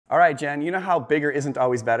All right, Jen, you know how bigger isn't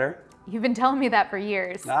always better? You've been telling me that for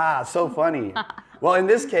years. Ah, so funny. Well, in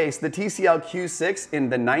this case, the TCL Q6 in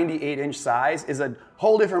the 98-inch size is a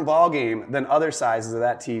whole different ballgame than other sizes of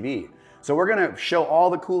that TV. So we're gonna show all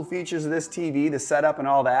the cool features of this TV, the setup and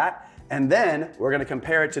all that, and then we're gonna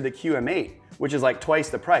compare it to the QM8, which is like twice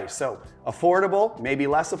the price. So affordable, maybe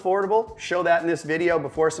less affordable. Show that in this video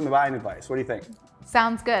before some buying advice. What do you think?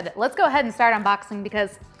 Sounds good. Let's go ahead and start unboxing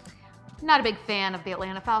because I'm not a big fan of the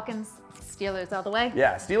Atlanta Falcons. Steelers all the way.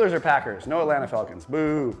 Yeah, Steelers or Packers, no Atlanta Falcons,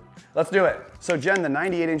 boo. Let's do it. So Jen, the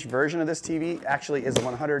 98-inch version of this TV actually is a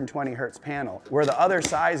 120 hertz panel, where the other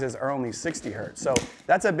sizes are only 60 hertz. So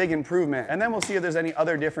that's a big improvement. And then we'll see if there's any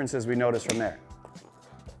other differences we notice from there.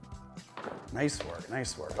 Nice work,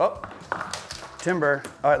 nice work. Oh, timber.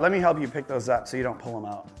 All right, let me help you pick those up so you don't pull them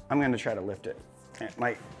out. I'm gonna try to lift it. It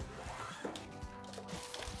might.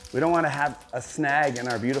 We don't want to have a snag in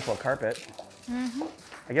our beautiful carpet. Mm-hmm.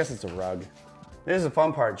 I guess it's a rug. This is the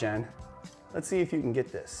fun part, Jen. Let's see if you can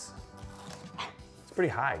get this. It's pretty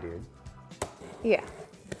high, dude. Yeah.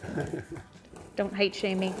 Don't hate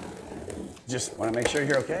shame me. Just want to make sure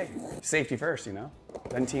you're okay. Safety first, you know?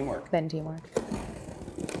 Then teamwork. Then teamwork.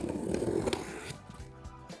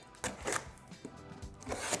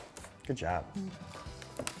 Good job.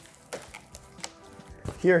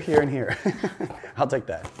 Here, here, and here. I'll take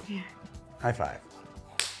that. Yeah. High five.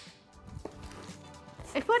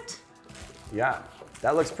 A foot. Yeah,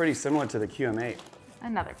 that looks pretty similar to the QM8.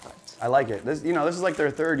 Another foot. I like it. This, you know, this is like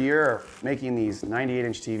their third year making these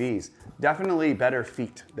 98-inch TVs. Definitely better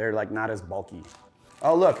feet. They're like not as bulky.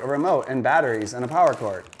 Oh look, a remote and batteries and a power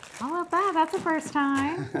cord. How about that? That's the first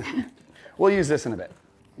time. We'll use this in a bit.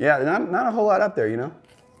 Yeah, not a whole lot up there, you know.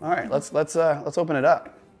 All right, let's open it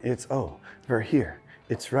up. It's over here.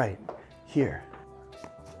 It's right here.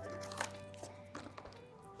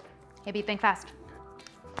 Maybe think fast.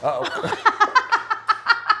 Uh-oh.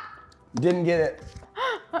 Didn't get it.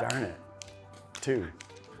 Darn it. 2.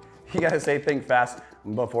 You gotta say think fast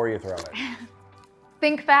before you throw it.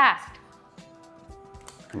 Think fast.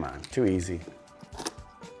 Come on, too easy.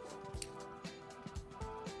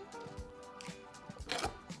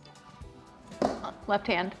 Left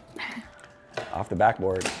hand. Off the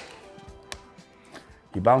backboard.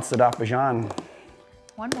 You bounced it off Bajan.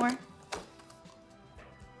 One more.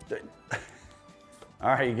 All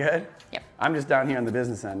right, you good? Yep. I'm just down here on the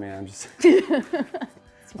business end, man. I'm just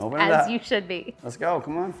open it up. As you should be. Let's go,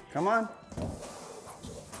 come on, come on.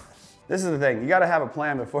 This is the thing, you gotta have a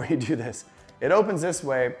plan before you do this. It opens this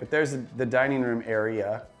way, but there's the dining room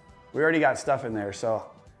area. We already got stuff in there, so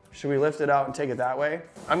should we lift it out and take it that way?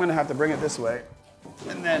 I'm gonna have to bring it this way.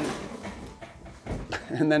 And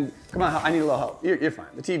then, come on, I need a little help. You're fine,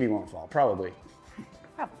 the TV won't fall, probably.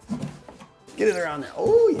 Probably. Get it around there,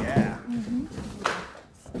 oh yeah. Mm-hmm.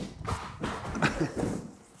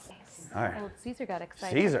 All right. Oh, Caesar got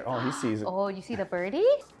excited. Caesar, oh, he sees it. Oh, you see the birdie?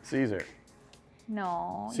 Caesar.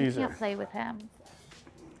 No, Caesar. you can't play with him.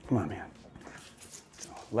 Come on, man.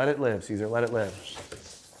 Let it live, Caesar, let it live.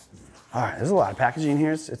 All right, there's a lot of packaging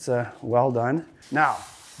here. It's well done. Now,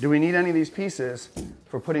 do we need any of these pieces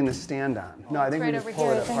for putting the stand on? No, I think we just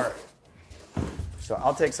pull it apart. So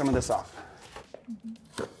I'll take some of this off.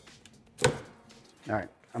 Mm-hmm. All right,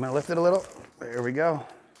 I'm gonna lift it a little. There we go.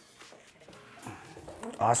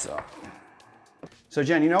 Awesome. So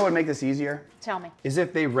Jen, you know what would make this easier? Tell me. Is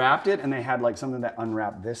if they wrapped it and they had like something that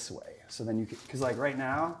unwrapped this way. So then you could, because like right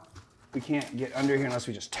now, we can't get under here unless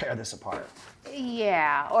we just tear this apart.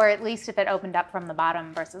 Yeah, or at least if it opened up from the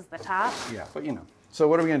bottom versus the top. Yeah, but you know. So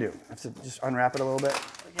what are we gonna do? Have to just unwrap it a little bit?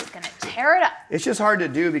 We're just gonna tear it up. It's just hard to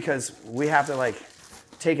do because we have to like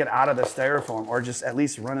take it out of the styrofoam or just at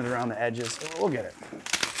least run it around the edges. We'll get it.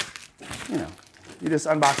 You know, you just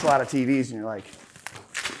unbox a lot of TVs and you're like,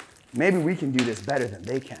 maybe we can do this better than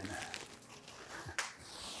they can.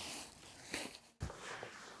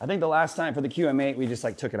 I think the last time for the QM8, we just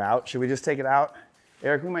like took it out. Should we just take it out?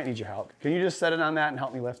 Eric, we might need your help. Can you just set it on that and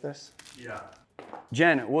help me lift this? Yeah.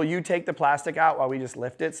 Jen, will you take the plastic out while we just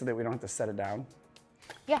lift it so that we don't have to set it down?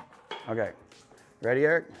 Yeah. Okay. Ready,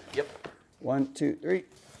 Eric? Yep. 1, 2, 3.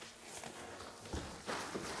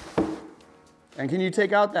 And can you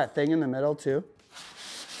take out that thing in the middle too?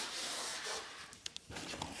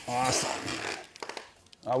 Awesome.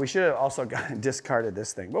 We should have also discarded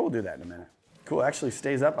this thing, but we'll do that in a minute. Cool, actually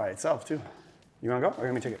stays up by itself too. You wanna go, or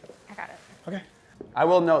let me take it? I got it. Okay. I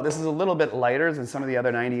will note, this is a little bit lighter than some of the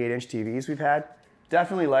other 98-inch TVs we've had.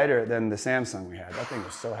 Definitely lighter than the Samsung we had. That thing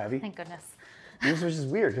was so heavy. Thank goodness. This was just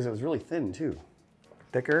weird because it was really thin too.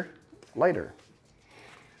 Thicker, lighter.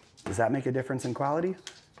 Does that make a difference in quality?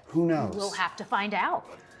 Who knows? We'll have to find out.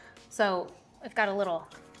 So I've got a little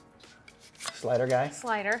slider guy.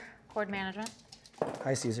 Slider, cord management.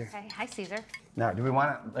 Hi, Caesar. Okay, hi, Caesar. Now, do we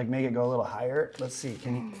want to like make it go a little higher? Let's see.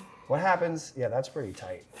 Can you? What happens? Yeah, that's pretty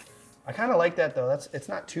tight. I kind of like that though. It's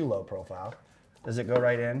not too low profile. Does it go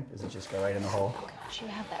right in? Does it just go right in the hole? Oh gosh, you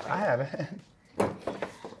have that right. I have it.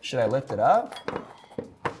 Should I lift it up?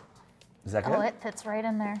 Is that good? Oh, it fits right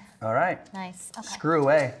in there. All right. Nice. Okay. Screw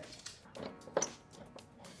away.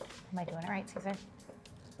 Am I doing it right, Caesar?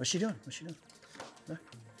 What's she doing? What's she doing? Look.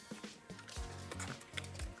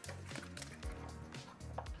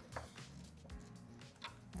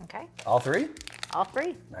 Okay. All three? All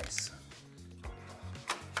three. Nice.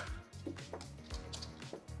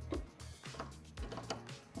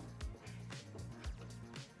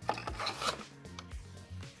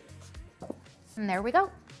 And there we go.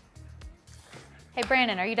 Hey,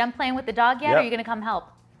 Brandon, are you done playing with the dog yet, Yep. or are you gonna come help?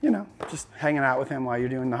 You know, just hanging out with him while you're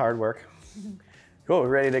doing the hard work. Cool, we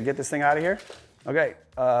ready to get this thing out of here? Okay,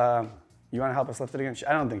 you wanna help us lift it again?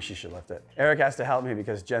 I don't think she should lift it. Eric has to help me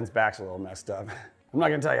because Jen's back's a little messed up. I'm not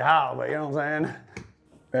gonna tell you how, but you know what I'm saying?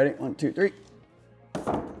 Ready, 1, 2, 3.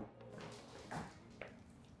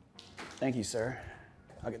 Thank you, sir.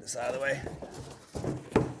 I'll get this out of the way.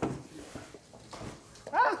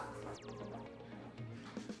 Ah!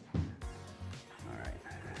 All right.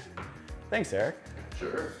 Thanks, Eric.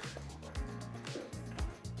 Sure.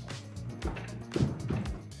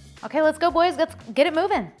 Okay, let's go, boys. Let's get it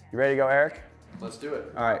moving. You ready to go, Eric? Let's do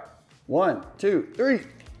it. All right. 1, 2, 3.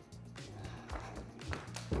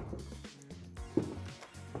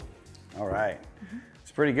 All right.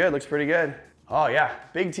 It's pretty good. Looks pretty good. Oh yeah,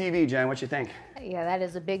 big TV, Jen. What you think? Yeah, that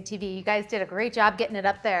is a big TV. You guys did a great job getting it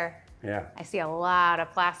up there. Yeah. I see a lot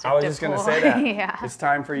of plastic. I was to just gonna pull. say that. Yeah. It's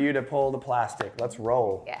time for you to pull the plastic. Let's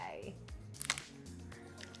roll. Yay.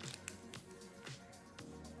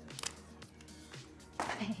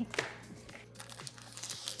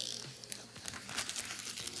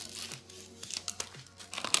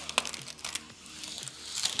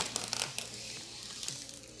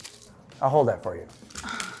 I'll hold that for you.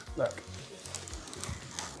 Look.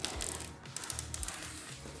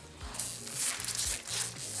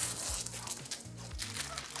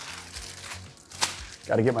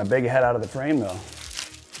 Got to get my big head out of the frame though.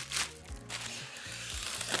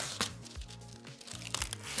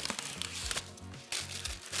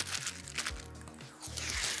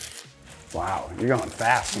 Wow, you're going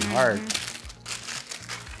fast and hard.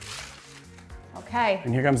 Okay.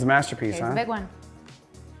 And here comes the masterpiece, Here's huh? the big one.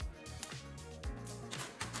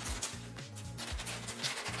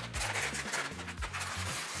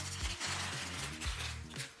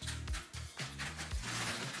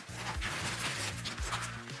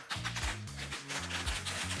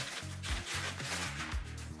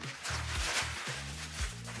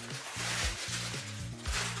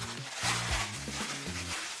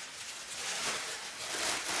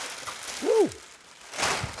 Woo!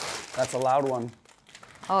 That's a loud one.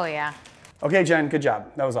 Oh yeah. Okay, Jen, good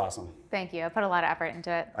job. That was awesome. Thank you. I put a lot of effort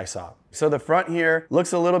into it. I saw. So the front here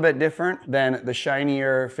looks a little bit different than the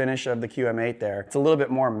shinier finish of the QM8 there. It's a little bit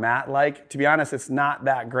more matte-like. To be honest, it's not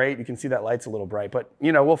that great. You can see that light's a little bright, but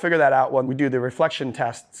you know, we'll figure that out when we do the reflection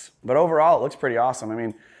tests. But overall, it looks pretty awesome. I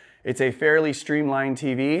mean, it's a fairly streamlined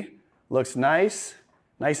TV. Looks nice,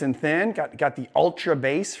 nice and thin. Got the ultra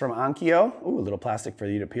base from Onkyo. Ooh, a little plastic for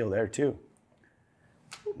you to peel there too.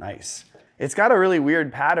 Nice. It's got a really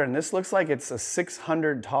weird pattern. This looks like it's a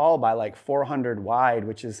 600 tall by like 400 wide,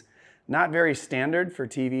 which is not very standard for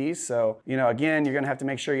TVs. So, you know, again, you're gonna have to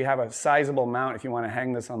make sure you have a sizable mount if you wanna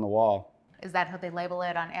hang this on the wall. Is that how they label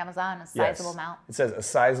it on Amazon? A sizable mount? It says a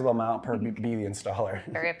sizable mount per be the installer.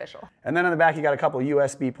 Very official. And then on the back, you got a couple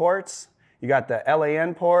USB ports. You got the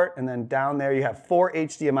LAN port, and then down there you have 4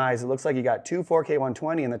 HDMIs. It looks like you got 2 4K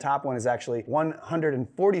 120, and the top one is actually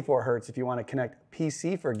 144 hertz if you want to connect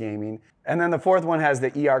PC for gaming. And then the fourth one has the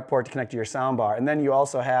eARC port to connect to your soundbar. And then you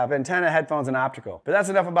also have antenna, headphones, and optical. But that's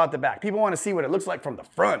enough about the back. People want to see what it looks like from the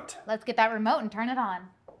front. Let's get that remote and turn it on.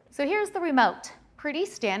 So here's the remote. Pretty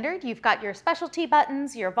standard. You've got your specialty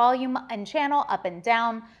buttons, your volume and channel up and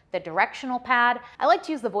down, the directional pad. I like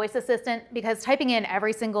to use the voice assistant because typing in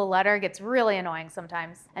every single letter gets really annoying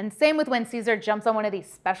sometimes. And same with when Caesar jumps on one of these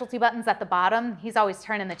specialty buttons at the bottom, he's always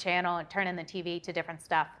turning the channel and turning the TV to different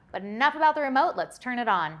stuff. But enough about the remote, let's turn it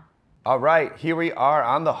on. All right, here we are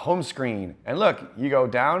on the home screen. And look, you go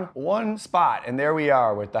down one spot and there we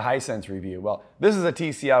are with the Hisense review. Well, This is a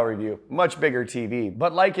TCL review, much bigger TV.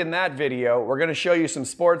 But like in that video, we're gonna show you some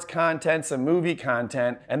sports content, some movie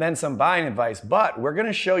content, and then some buying advice. But we're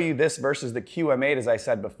gonna show you this versus the QM8, as I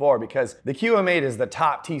said before, because the QM8 is the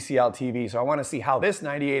top TCL TV, so I wanna see how this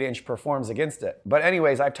 98-inch performs against it. But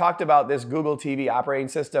anyways, I've talked about this Google TV operating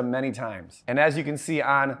system many times. And as you can see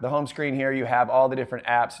on the home screen here, you have all the different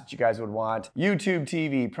apps that you guys would want. YouTube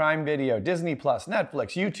TV, Prime Video, Disney Plus,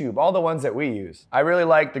 Netflix, YouTube, all the ones that we use. I really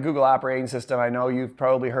like the Google operating system. I know you've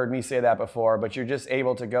probably heard me say that before, but you're just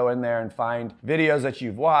able to go in there and find videos that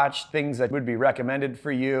you've watched, things that would be recommended for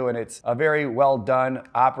you, and it's a very well done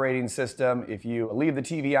operating system. If you leave the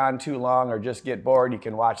TV on too long or just get bored, you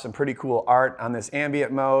can watch some pretty cool art on this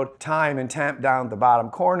ambient mode, time and temp down at the bottom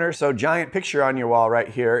corner, so giant picture on your wall right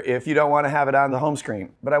here if you don't want to have it on the home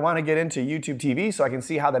screen. But I want to get into YouTube TV so I can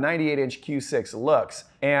see how the 98-inch Q6 looks.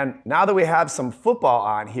 And now that we have some football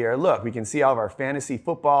on here, look, we can see all of our fantasy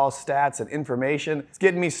football stats and information. It's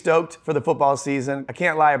getting me stoked for the football season. I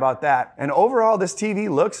can't lie about that. And overall, this TV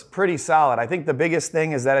looks pretty solid. I think the biggest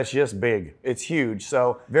thing is that it's just big. It's huge.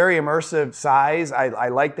 So very immersive size. I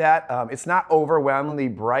like that. It's not overwhelmingly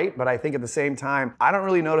bright, but I think at the same time, I don't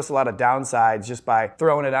really notice a lot of downsides just by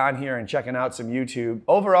throwing it on here and checking out some YouTube.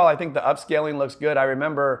 Overall, I think the upscaling looks good. I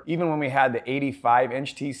remember even when we had the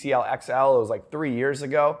 85-inch TCL XL, it was like 3 years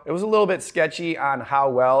ago. It was a little bit sketchy on how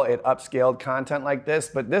well it upscaled content like this,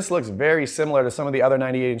 but this looks very similar to some of the other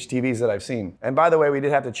 98-inch TVs that I've seen. And by the way, we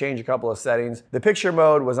did have to change a couple of settings. The picture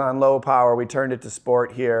mode was on low power. We turned it to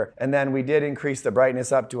sport here, and then we did increase the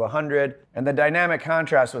brightness up to 100, and the dynamic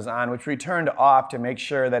contrast was on, which we turned off to make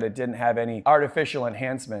sure that it didn't have any artificial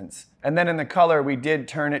enhancements. And then in the color, we did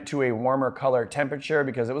turn it to a warmer color temperature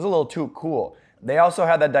because it was a little too cool. They also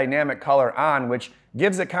had that dynamic color on, which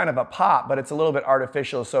gives it kind of a pop, but it's a little bit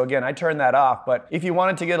artificial. So again, I turned that off, but if you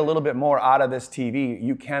wanted to get a little bit more out of this TV,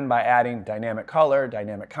 you can by adding dynamic color,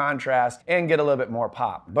 dynamic contrast, and get a little bit more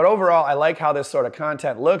pop. But overall, I like how this sort of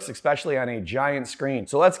content looks, especially on a giant screen.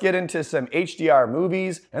 So let's get into some HDR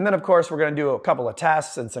movies, and then of course, we're gonna do a couple of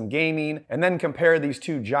tests and some gaming, and then compare these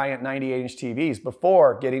two giant 98-inch TVs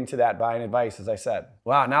before getting to that buying advice, as I said.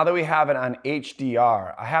 Wow, now that we have it on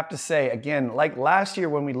HDR, I have to say, again, like last year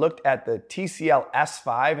when we looked at the TCL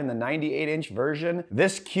S5 in the 98-inch version,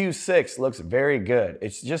 this Q6 looks very good.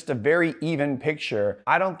 It's just a very even picture.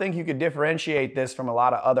 I don't think you could differentiate this from a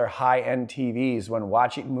lot of other high-end TVs when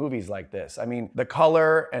watching movies like this. I mean, the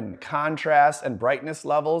color and contrast and brightness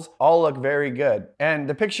levels all look very good. And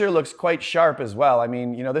the picture looks quite sharp as well. I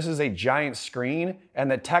mean, you know, this is a giant screen and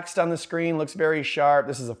the text on the screen looks very sharp.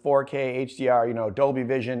 This is a 4K HDR, you know, Dolby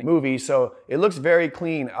Vision movie, so it looks very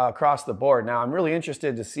clean across the board. Now, I'm really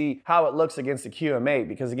interested to see how it looks against the QM8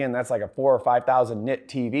 because again, that's like a 4,000 or 5,000 nit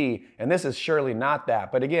TV, and this is surely not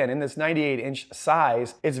that. But again, in this 98-inch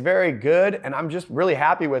size, it's very good, and I'm just really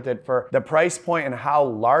happy with it for the price point and how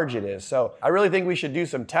large it is. So I really think we should do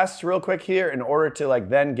some tests real quick here in order to like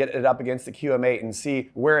then get it up against the QM8 and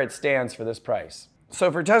see where it stands for this price. So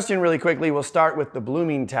for testing really quickly, we'll start with the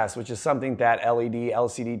blooming test, which is something that LED,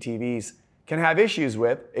 LCD TVs can have issues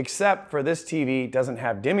with, except for this TV doesn't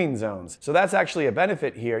have dimming zones. So that's actually a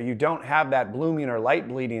benefit here. You don't have that blooming or light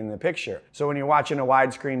bleeding in the picture. So when you're watching a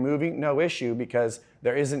widescreen movie, no issue because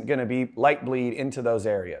there isn't gonna be light bleed into those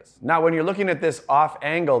areas. Now, when you're looking at this off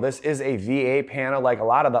angle, this is a VA panel like a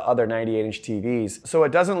lot of the other 98-inch TVs. So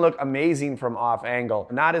it doesn't look amazing from off angle.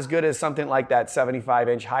 Not as good as something like that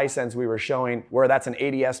 75-inch Hisense we were showing where that's an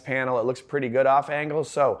ADS panel. It looks pretty good off angle.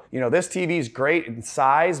 So, you know, this TV is great in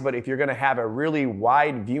size, but if you're gonna have a really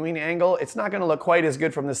wide viewing angle, it's not gonna look quite as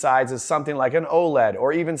good from the sides as something like an OLED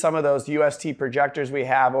or even some of those UST projectors we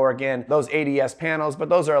have, or again, those ADS panels, but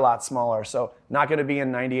those are a lot smaller. So not gonna be in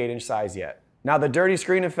 98-inch size yet. Now the dirty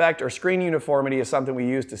screen effect or screen uniformity is something we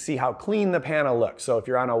use to see how clean the panel looks. So if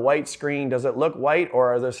you're on a white screen, does it look white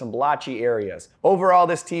or are there some blotchy areas? Overall,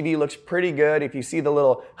 this TV looks pretty good. If you see the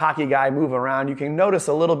little hockey guy move around, you can notice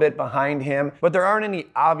a little bit behind him, but there aren't any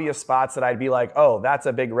obvious spots that I'd be like, oh, that's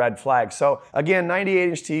a big red flag. So again,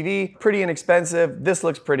 98-inch TV, pretty inexpensive. This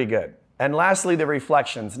looks pretty good. And lastly, the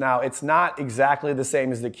reflections. Now, it's not exactly the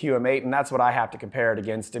same as the QM8, and that's what I have to compare it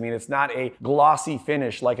against. I mean, it's not a glossy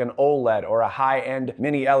finish like an OLED or a high-end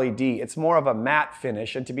mini LED. It's more of a matte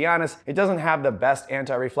finish, and to be honest, it doesn't have the best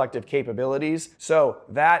anti-reflective capabilities. So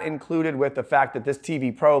that included with the fact that this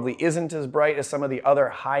TV probably isn't as bright as some of the other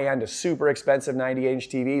high-end, super expensive 98-inch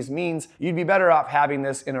TVs means you'd be better off having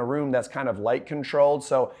this in a room that's kind of light controlled.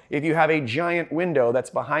 So if you have a giant window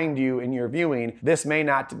that's behind you in your viewing, this may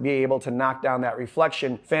not be able to knock down that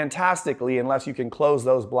reflection fantastically unless you can close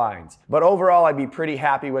those blinds. But overall, I'd be pretty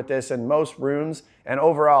happy with this in most rooms, and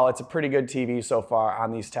overall, it's a pretty good TV so far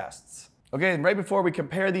on these tests. Okay, and right before we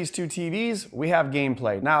compare these two TVs, we have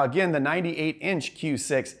gameplay. Now again, the 98-inch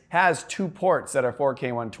Q6 has 2 ports that are 4K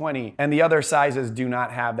 120, and the other sizes do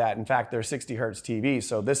not have that. In fact, they're 60 hertz TVs,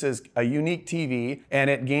 so this is a unique TV, and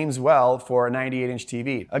it games well for a 98-inch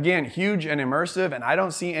TV. Again, huge and immersive, and I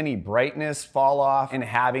don't see any brightness fall off in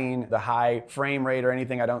having the high frame rate or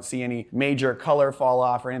anything. I don't see any major color fall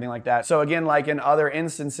off or anything like that. So again, like in other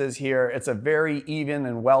instances here, it's a very even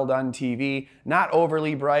and well done TV, not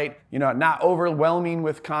overly bright, not overwhelming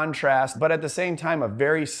with contrast, but at the same time, a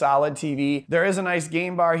very solid TV. There is a nice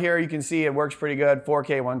game bar here. You can see it works pretty good,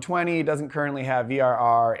 4K 120. It doesn't currently have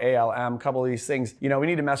VRR, ALM, a couple of these things. We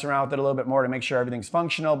need to mess around with it a little bit more to make sure everything's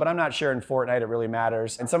functional, but I'm not sure in Fortnite it really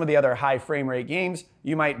matters. And some of the other high frame rate games,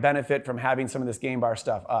 you might benefit from having some of this game bar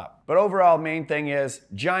stuff up. But overall, main thing is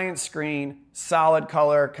giant screen, solid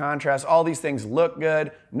color, contrast, all these things look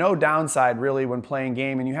good. No downside really when playing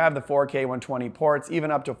game, and you have the 4K 120 ports,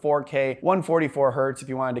 even up to 4K 144 hertz if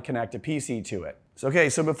you wanted to connect a PC to it.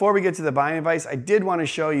 So before we get to the buying advice, I did want to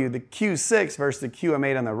show you the Q6 versus the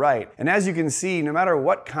QM8 on the right. And as you can see, no matter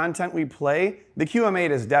what content we play, the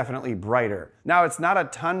QM8 is definitely brighter. Now, it's not a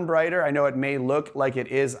ton brighter. I know it may look like it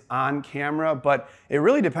is on camera, but it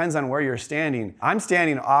really depends on where you're standing. I'm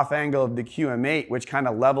standing off angle of the QM8, which kind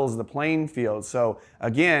of levels the playing field. So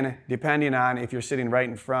again, depending on if you're sitting right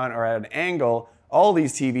in front or at an angle, all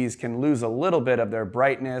these TVs can lose a little bit of their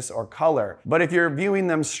brightness or color. But if you're viewing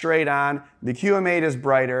them straight on, the QM8 is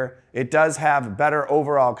brighter. It does have better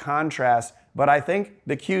overall contrast, but I think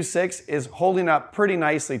the Q6 is holding up pretty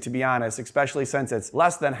nicely, to be honest, especially since it's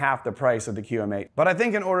less than half the price of the QM8. But I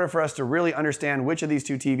think in order for us to really understand which of these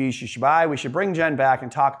two TVs you should buy, we should bring Jen back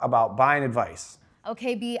and talk about buying advice.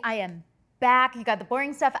 Okay, B, I am back. You got the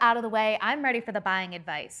boring stuff out of the way. I'm ready for the buying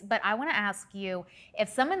advice. But I want to ask you, if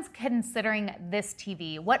someone's considering this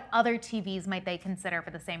TV, what other TVs might they consider for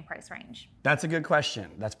the same price range? That's a good question.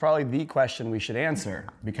 That's probably the question we should answer,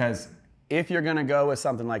 because if you're going to go with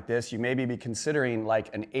something like this, you maybe be considering like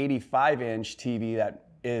an 85-inch TV that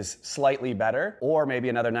is slightly better, or maybe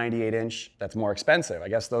another 98-inch that's more expensive. I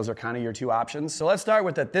guess those are kind of your two options. So let's start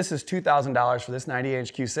with that. This is $2,000 for this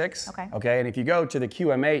 98-inch Q6. Okay. And if you go to the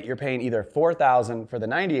QM8, you're paying either $4,000 for the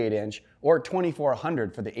 98-inch or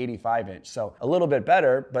 $2,400 for the 85-inch. So a little bit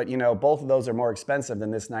better, but both of those are more expensive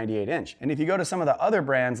than this 98-inch. And if you go to some of the other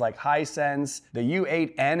brands like Hisense, the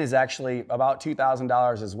U8N is actually about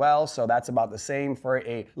 $2,000 as well. So that's about the same for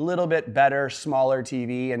a little bit better, smaller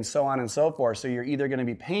TV, and so on and so forth. So you're either going to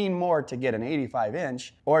be paying more to get an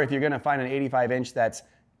 85-inch, or if you're going to find an 85-inch that's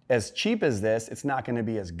as cheap as this, it's not going to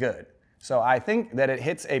be as good. So I think that it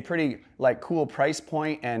hits a pretty cool price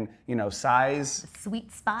point and size.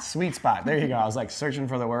 Sweet spot. Sweet spot. There you go. I was searching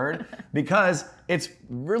for the word, because it's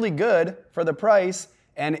really good for the price.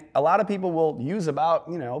 And a lot of people will use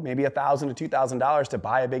about maybe $1,000 to $2,000 to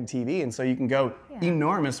buy a big TV, and so you can go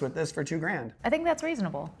enormous with this for $2,000. I think that's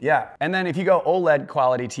reasonable. Yeah, and then if you go OLED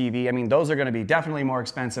quality TV, I mean those are going to be definitely more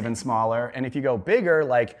expensive and smaller. And if you go bigger,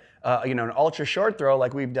 like an ultra short throw,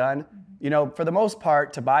 like we've done. For the most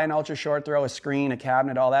part, to buy an ultra short throw, a screen, a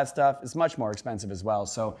cabinet, all that stuff is much more expensive as well.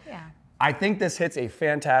 So I think this hits a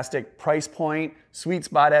fantastic price point, sweet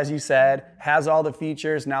spot, as you said, has all the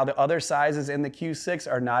features. Now the other sizes in the Q6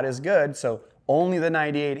 are not as good, so only the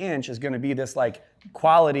 98-inch is going to be this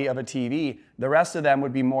quality of a TV. The rest of them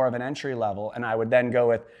would be more of an entry level, and I would then go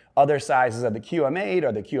with other sizes of the QM8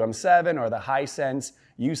 or the QM7 or the Hisense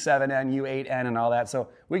U7N, U8N, and all that. So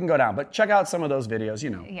we can go down, but check out some of those videos,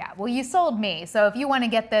 Yeah, well, you sold me. So if you want to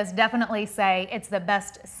get this, definitely say it's the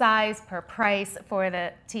best size per price for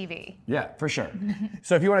the TV. Yeah, for sure.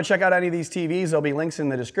 So if you want to check out any of these TVs, there'll be links in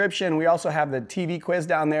the description. We also have the TV quiz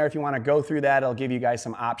down there. If you want to go through that, it'll give you guys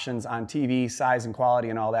some options on TV, size and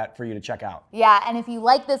quality and all that for you to check out. Yeah, and if you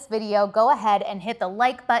like this video, go ahead and hit the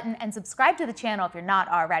like button and subscribe to the channel if you're not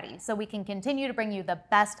already, so we can continue to bring you the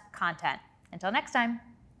best content. Until next time.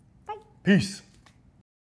 Peace.